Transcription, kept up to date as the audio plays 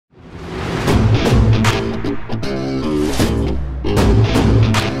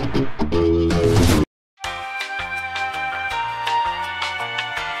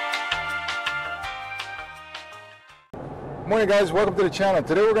morning, guys. Welcome to the channel.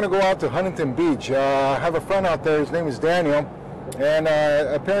 Today we're going to go out to Huntington Beach. I have a friend out there. His name is Daniel, and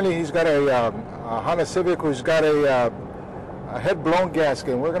apparently he's got a Honda Civic who's got a head blown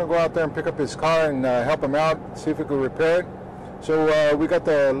gasket. And we're going to go out there and pick up his car and help him out, see if we can repair it. So we got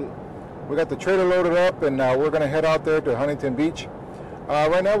the trailer loaded up, and we're going to head out there to Huntington Beach.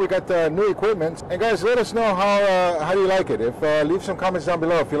 Right now we got new equipment, and guys, let us know how you like it. Leave some comments down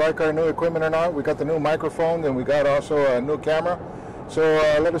below if you like our new equipment or not. We got the new microphone, and we got also a new camera, so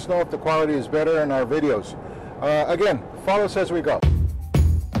let us know if the quality is better in our videos. Again, follow us as we go.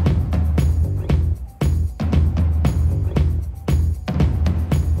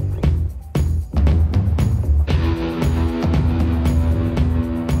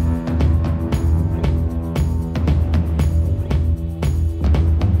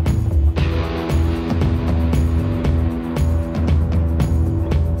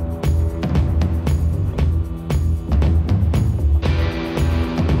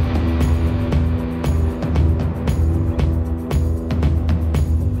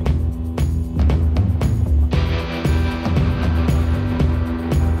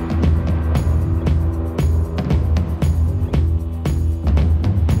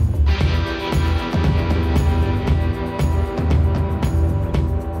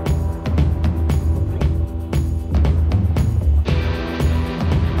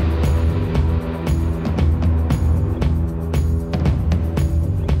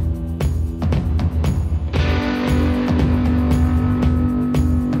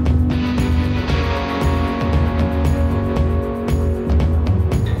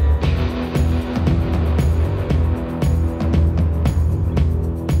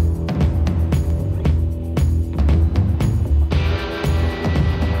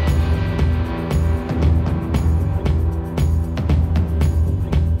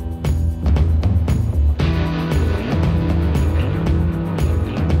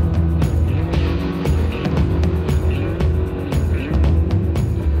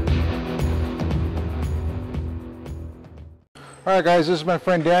 Alright guys, this is my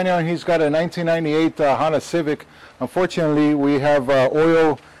friend Daniel, and he's got a 1998 Honda Civic. Unfortunately, we have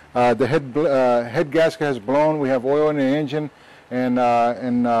oil, the head gasket has blown, we have oil in the engine, and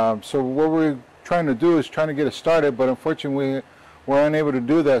so what we're trying to do is trying to get it started, but unfortunately we're unable to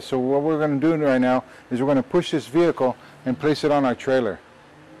do that. So what we're going to do right now is we're going to push this vehicle and place it on our trailer.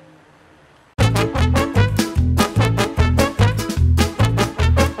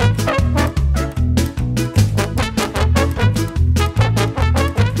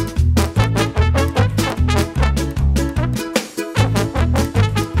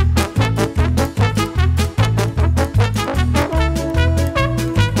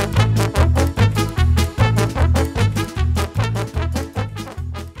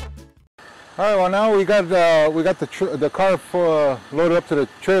 All right, well now we got the car loaded up to the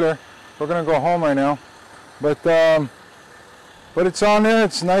trailer. We're gonna go home right now, but it's on there.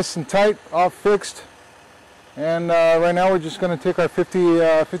 It's nice and tight, all fixed, and right now we're just gonna take our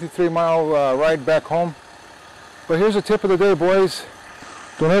 53-mile ride back home. But here's a tip of the day, boys: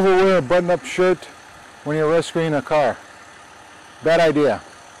 don't ever wear a button-up shirt when you're rescuing a car. Bad idea.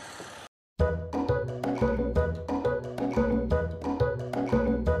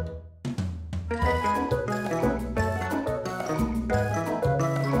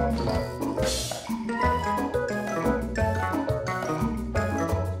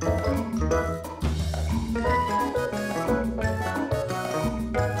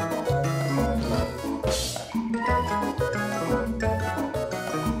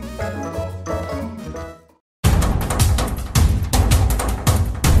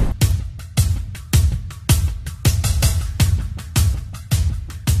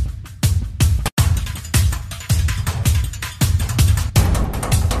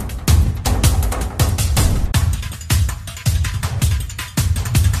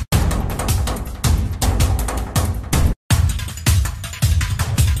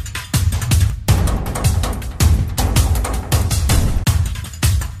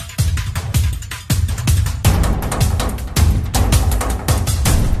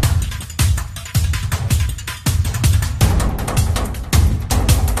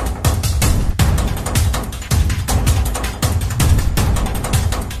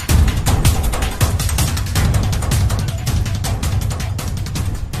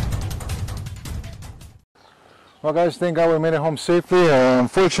 Well guys, thank God we made it home safely.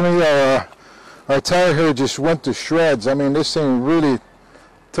 Unfortunately, our tire here just went to shreds. I mean, this thing really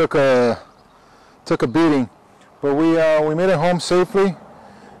took a beating. But we made it home safely,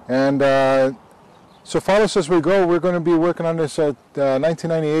 and so follow us as we go. We're going to be working on this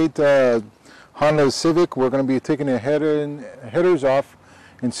 1998 Honda Civic. We're going to be taking the headers off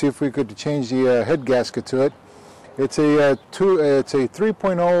and see if we could change the head gasket to it. It's a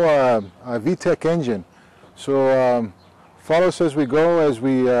 3.0 VTEC engine. So follow us as we go, as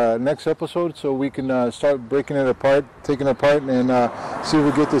we next episode, so we can start breaking it apart, taking it apart, and see if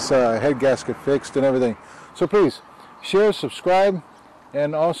we get this head gasket fixed and everything. So please share, subscribe,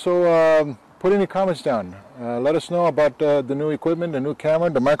 and also put any comments down. Let us know about the new equipment, the new camera,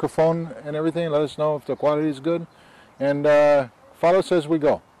 the microphone, and everything. Let us know if the quality is good, and follow us as we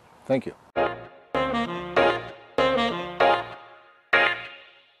go. Thank you.